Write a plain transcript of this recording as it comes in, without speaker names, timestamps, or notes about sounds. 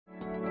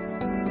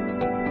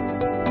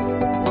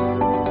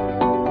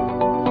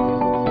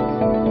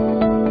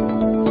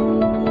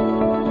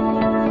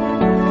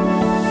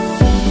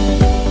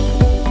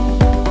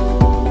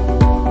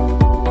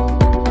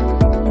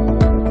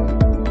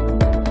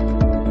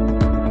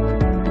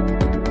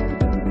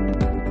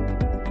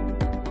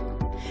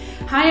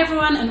Hi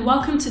everyone and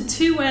welcome to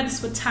Two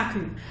Words with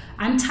Taku.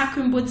 I'm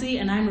Taku Mbudzi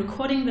and I'm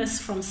recording this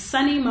from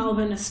sunny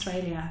Melbourne,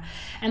 Australia.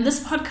 And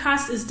this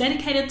podcast is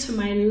dedicated to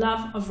my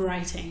love of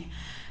writing.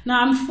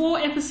 Now I'm 4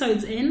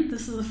 episodes in,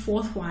 this is the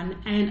 4th one,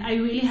 and I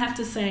really have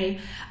to say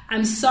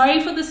I'm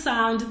sorry for the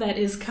sound that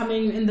is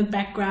coming in the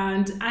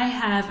background. I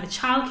have a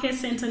childcare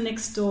center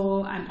next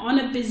door, I'm on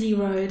a busy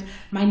road,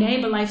 my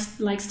neighbor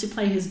likes to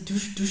play his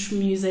douche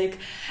music,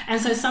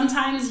 and so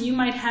sometimes you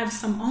might have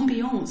some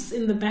ambiance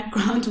in the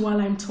background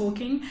while I'm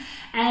talking,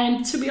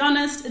 and to be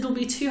honest, it'll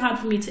be too hard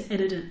for me to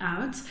edit it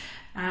out,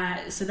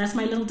 so that's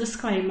my little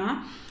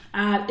disclaimer.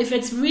 If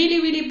it's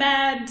really, really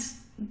bad,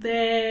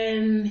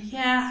 then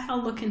yeah,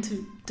 I'll look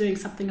into doing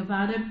something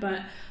about it.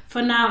 But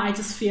for now, I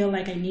just feel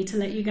like I need to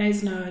let you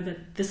guys know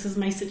that this is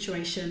my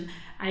situation.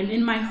 I'm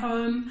in my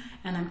home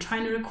and I'm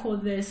trying to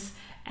record this,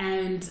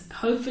 and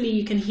hopefully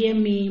you can hear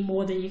me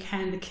more than you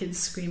can the kids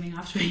screaming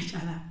after each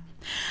other.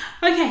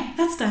 Okay,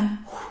 that's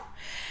done.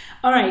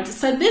 All right,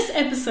 so this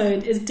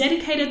episode is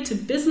dedicated to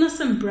business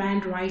and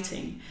brand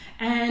writing,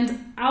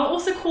 and I'll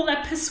also call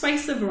that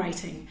persuasive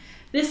writing.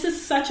 This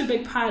is such a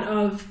big part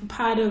of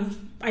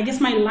I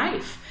guess my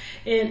life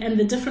and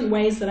the different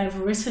ways that I've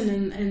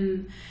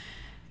written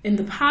in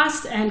the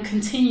past and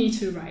continue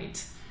to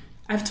write.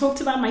 I've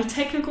talked about my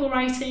technical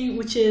writing,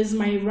 which is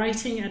my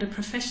writing at a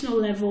professional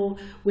level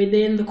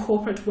within the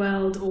corporate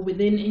world or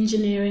within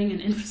engineering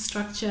and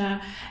infrastructure,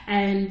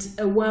 and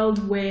a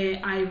world where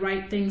I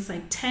write things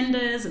like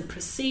tenders and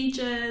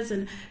procedures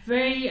and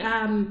very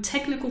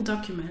technical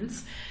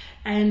documents.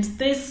 And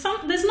there's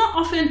not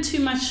often too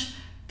much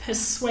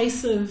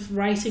persuasive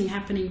writing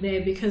happening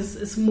there because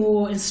it's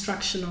more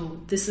instructional.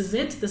 This is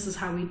it, this is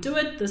how we do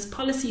it, this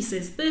policy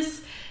says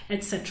this,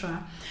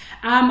 etc.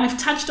 I've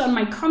touched on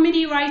my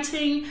comedy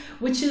writing,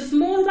 which is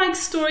more like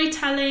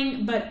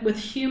storytelling but with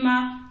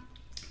humor,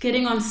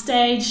 getting on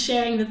stage,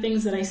 sharing the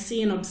things that I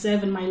see and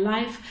observe in my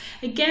life.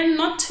 Again,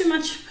 not too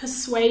much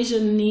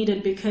persuasion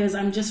needed because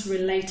I'm just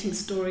relating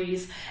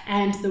stories,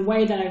 and the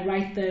way that I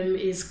write them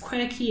is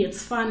quirky,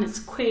 it's fun, it's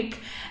quick,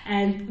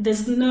 and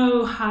there's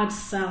no hard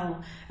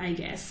sell, I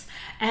guess.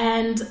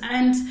 And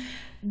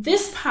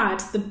this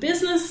part, the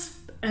business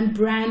and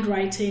brand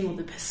writing or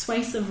the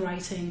persuasive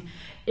writing,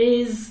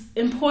 is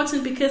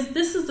important because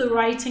this is the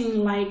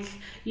writing like,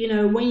 you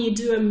know, when you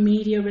do a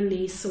media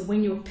release or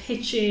when you're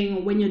pitching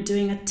or when you're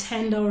doing a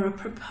tender or a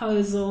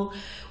proposal,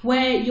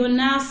 where you're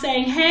now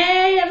saying,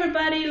 hey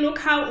everybody, look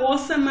how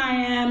awesome I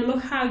am,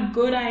 look how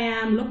good I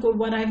am, look at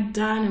what I've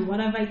done and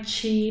what I've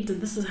achieved, and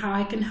this is how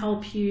I can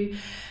help you.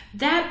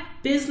 That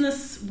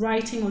business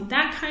writing or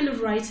that kind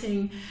of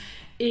writing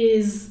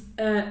is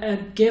a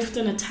gift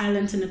and a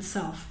talent in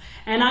itself.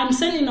 And I'm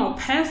certainly not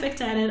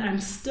perfect at it. I'm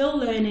still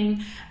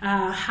learning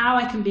how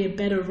I can be a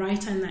better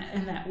writer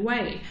in that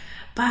way.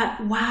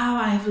 But wow,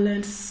 I've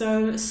learned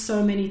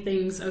so many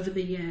things over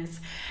the years.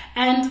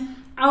 And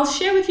I'll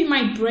share with you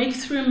my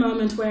breakthrough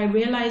moment where I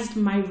realized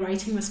my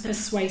writing was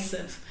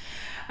persuasive.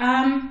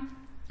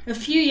 A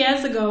few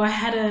years ago, I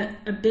had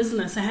a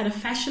business. I had a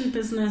fashion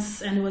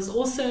business, and it was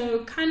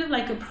also kind of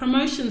like a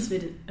promotions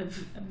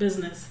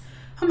business.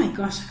 Oh my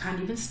gosh, I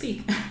can't even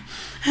speak.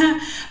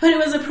 But it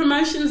was a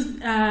promotions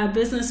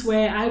business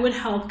where I would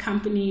help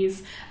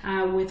companies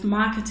with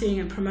marketing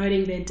and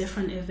promoting their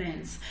different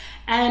events.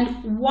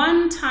 And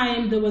one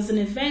time there was an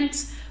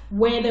event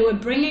where they were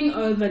bringing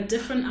over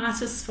different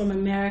artists from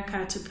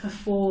America to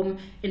perform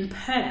in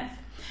Perth.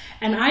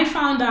 And I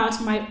found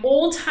out my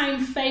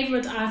all-time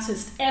favorite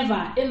artist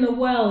ever in the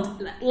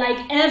world, like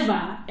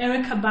ever,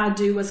 Erykah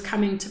Badu, was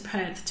coming to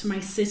Perth, to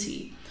my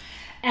city.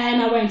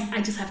 And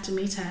I just have to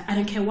meet her. I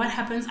don't care what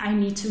happens, I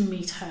need to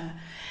meet her.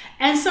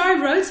 And so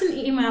I wrote an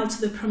email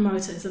to the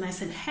promoters and I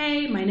said,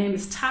 hey, my name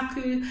is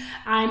Taku.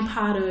 I'm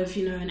part of,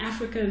 an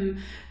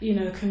African,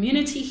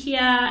 community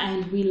here,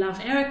 and we love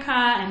Erykah,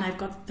 and I've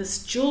got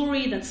this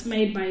jewelry that's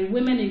made by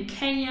women in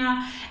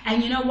Kenya.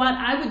 And you know what?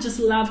 I would just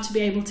love to be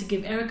able to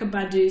give Erykah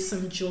Badu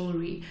some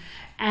jewelry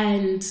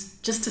and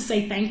just to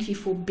say thank you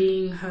for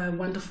being her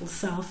wonderful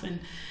self. And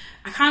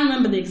I can't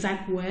remember the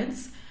exact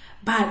words,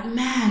 but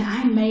man,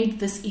 I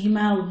made this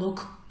email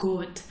look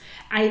good.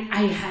 I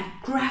had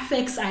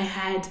graphics, I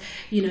had,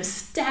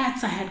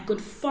 stats, I had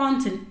good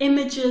font and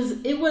images.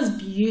 It was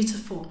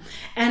beautiful.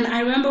 And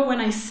I remember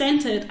when I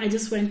sent it, I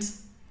just went,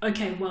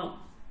 okay, well,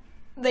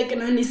 they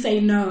can only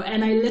say no.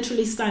 And I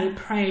literally started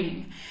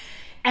praying.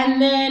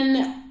 And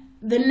then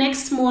the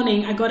next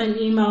morning, I got an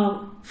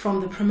email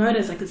from the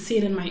promoters. I could see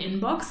it in my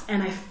inbox,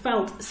 and I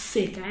felt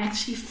sick. I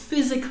actually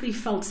physically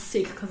felt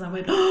sick because I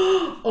went,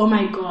 oh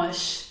my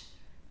gosh,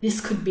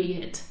 this could be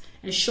it.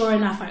 And sure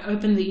enough, I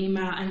opened the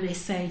email and they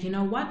say, you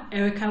know what?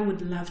 Erykah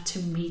would love to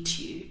meet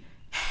you.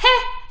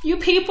 Heh, you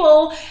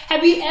people,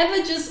 have you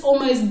ever just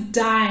almost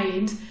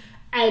died?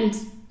 And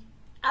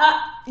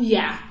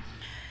yeah.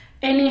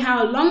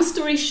 Anyhow, long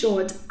story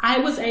short, I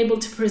was able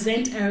to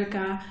present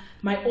Erykah,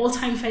 my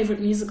all-time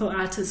favorite musical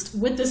artist,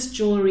 with this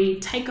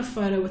jewelry, take a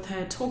photo with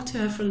her, talk to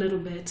her for a little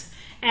bit,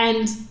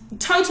 and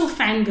total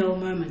fangirl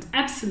moment,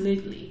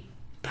 absolutely.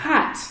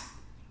 But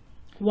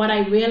what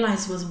I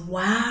realized was,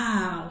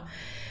 wow,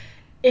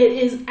 it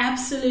is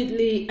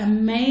absolutely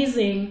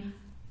amazing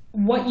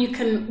what you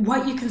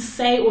can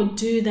say or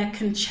do that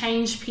can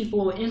change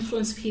people or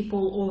influence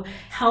people or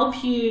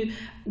help you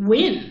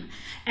win.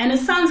 And it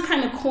sounds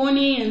kind of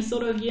corny and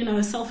sort of,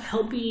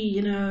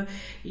 self-helpy,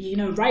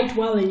 write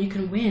well and you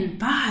can win.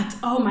 But,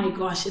 oh my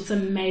gosh, it's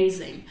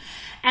amazing.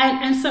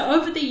 And so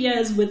over the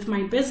years with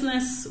my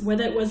business,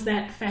 whether it was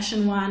that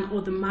fashion one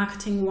or the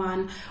marketing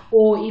one,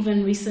 or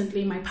even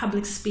recently my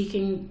public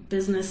speaking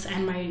business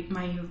and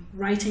my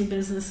writing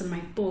business and my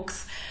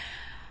books,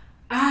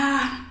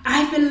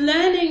 I've been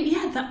learning,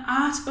 the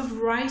art of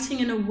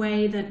writing in a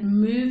way that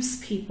moves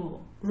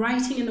people,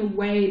 writing in a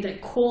way that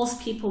calls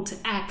people to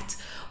act,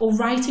 or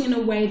writing in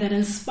a way that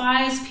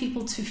inspires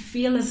people to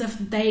feel as if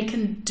they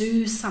can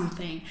do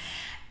something.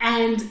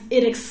 And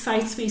it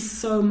excites me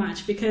so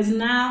much because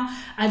now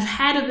I've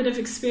had a bit of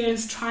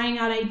experience trying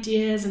out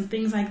ideas and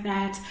things like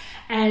that.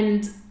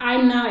 And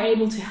I'm now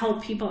able to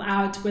help people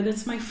out, whether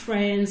it's my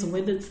friends or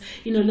whether it's,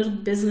 little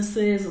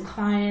businesses or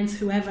clients,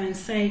 whoever, and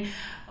say,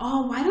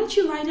 oh, why don't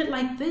you write it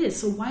like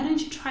this? Or why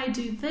don't you try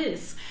do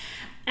this?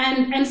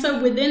 And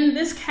so within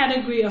this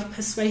category of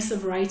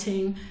persuasive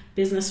writing,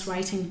 business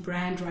writing,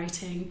 brand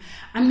writing,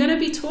 I'm going to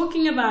be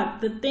talking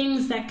about the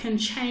things that can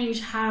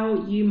change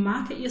how you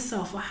market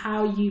yourself or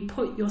how you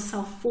put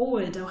yourself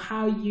forward or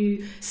how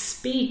you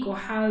speak or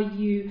how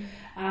you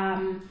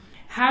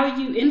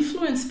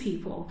influence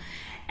people.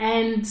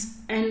 And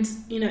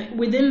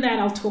within that,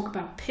 I'll talk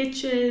about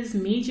pitches,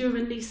 media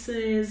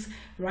releases,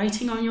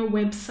 writing on your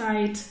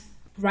website,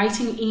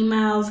 writing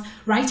emails,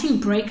 writing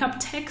breakup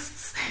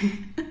texts.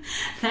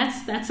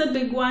 That's a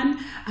big one.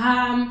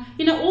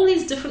 All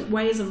these different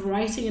ways of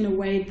writing in a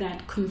way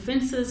that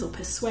convinces or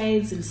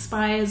persuades,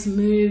 inspires,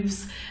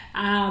 moves,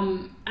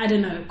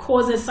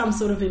 causes some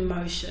sort of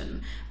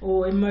emotion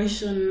or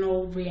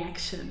emotional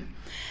reaction.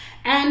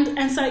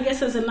 And so I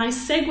guess as a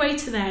nice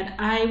segue to that,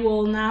 I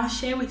will now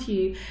share with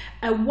you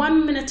a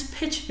 1-minute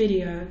pitch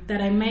video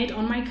that I made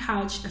on my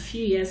couch a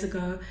few years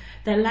ago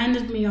that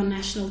landed me on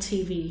national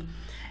TV.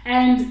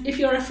 And if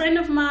you're a friend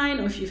of mine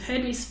or if you've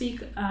heard me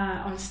speak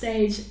on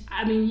stage,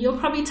 you're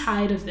probably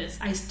tired of this.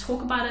 I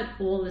talk about it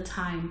all the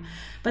time.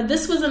 But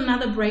this was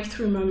another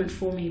breakthrough moment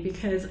for me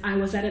because I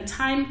was at a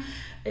time,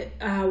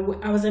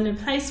 I was in a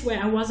place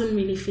where I wasn't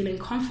really feeling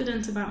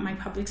confident about my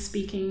public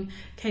speaking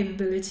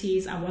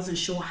capabilities. I wasn't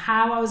sure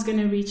how I was going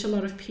to reach a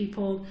lot of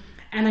people.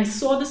 And I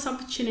saw this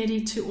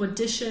opportunity to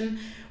audition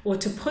or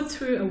to put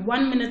through a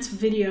 1-minute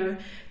video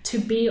to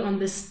be on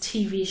this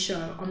TV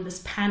show, on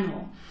this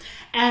panel.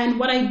 And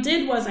what I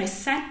did was I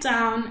sat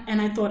down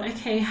and I thought,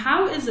 okay,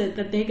 how is it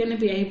that they're going to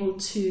be able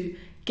to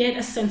get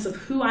a sense of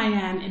who I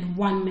am in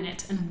 1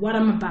 minute and what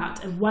I'm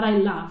about and what I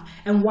love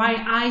and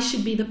why I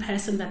should be the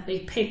person that they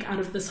pick out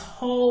of this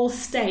whole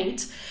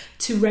state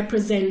to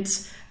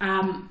represent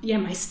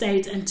my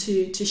state and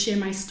to share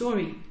my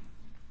story.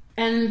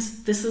 And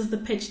this is the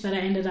pitch that I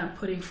ended up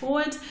putting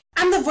forward.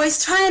 I'm the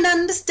voice, try and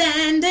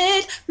understand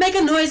it, make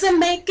a noise and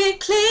make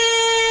it clear.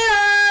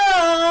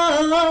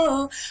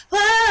 Oh, oh.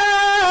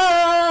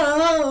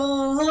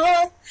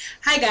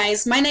 Hi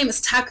guys, my name is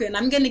Taku and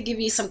I'm going to give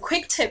you some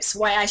quick tips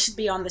why I should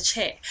be on the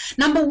chair.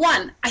 Number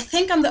 1, I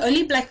think I'm the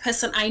only black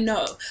person I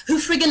know who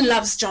friggin'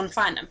 loves John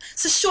Farnham,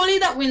 so surely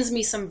that wins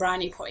me some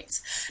brownie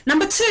points.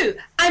 Number 2,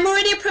 I'm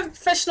already a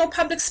professional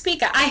public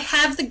speaker. I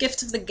have the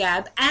gift of the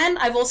gab and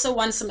I've also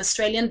won some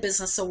Australian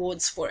Business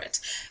Awards for it,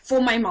 for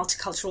my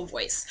multicultural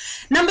voice.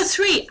 Number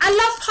 3, I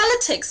love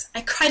politics.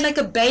 I cried like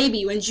a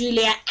baby when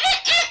Julia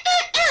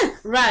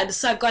Rudd,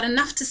 so I've got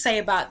enough to say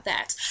about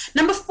that.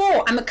 Number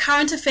 4, I'm a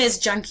current affairs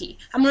junkie.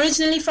 I'm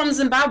originally from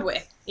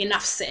Zimbabwe.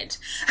 Enough said.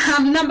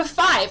 Number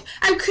 5,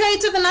 I'm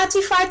creative and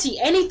arty-farty.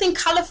 Anything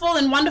colorful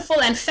and wonderful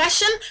and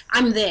fashion,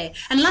 I'm there.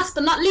 And last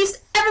but not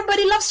least,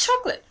 everybody loves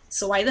chocolate.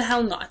 So why the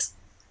hell not?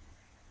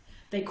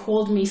 They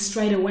called me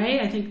straight away.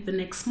 I think the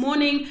next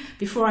morning,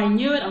 before I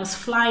knew it, I was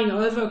flying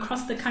over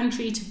across the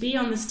country to be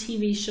on this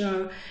TV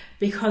show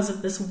because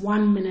of this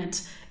 1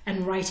 minute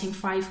and writing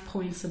 5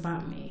 points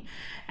about me.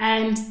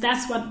 And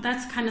that's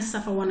kind of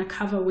stuff I want to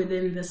cover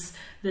within this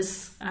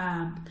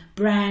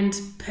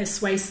brand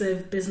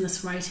persuasive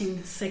business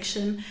writing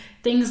section.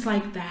 Things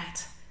like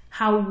that.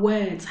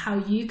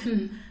 How you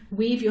can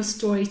weave your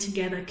story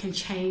together can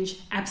change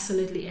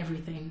absolutely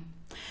everything.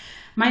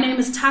 My name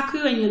is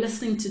Taku and you're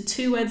listening to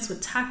 2 Words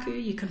with Taku.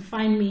 You can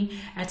find me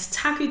at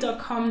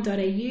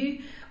taku.com.au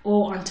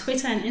or on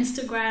Twitter and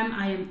Instagram.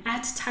 I am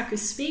at Taku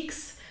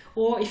Speaks.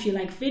 Or if you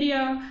like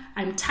video,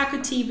 I'm Taku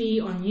TV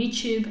on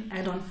YouTube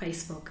and on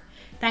Facebook.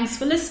 Thanks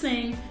for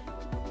listening.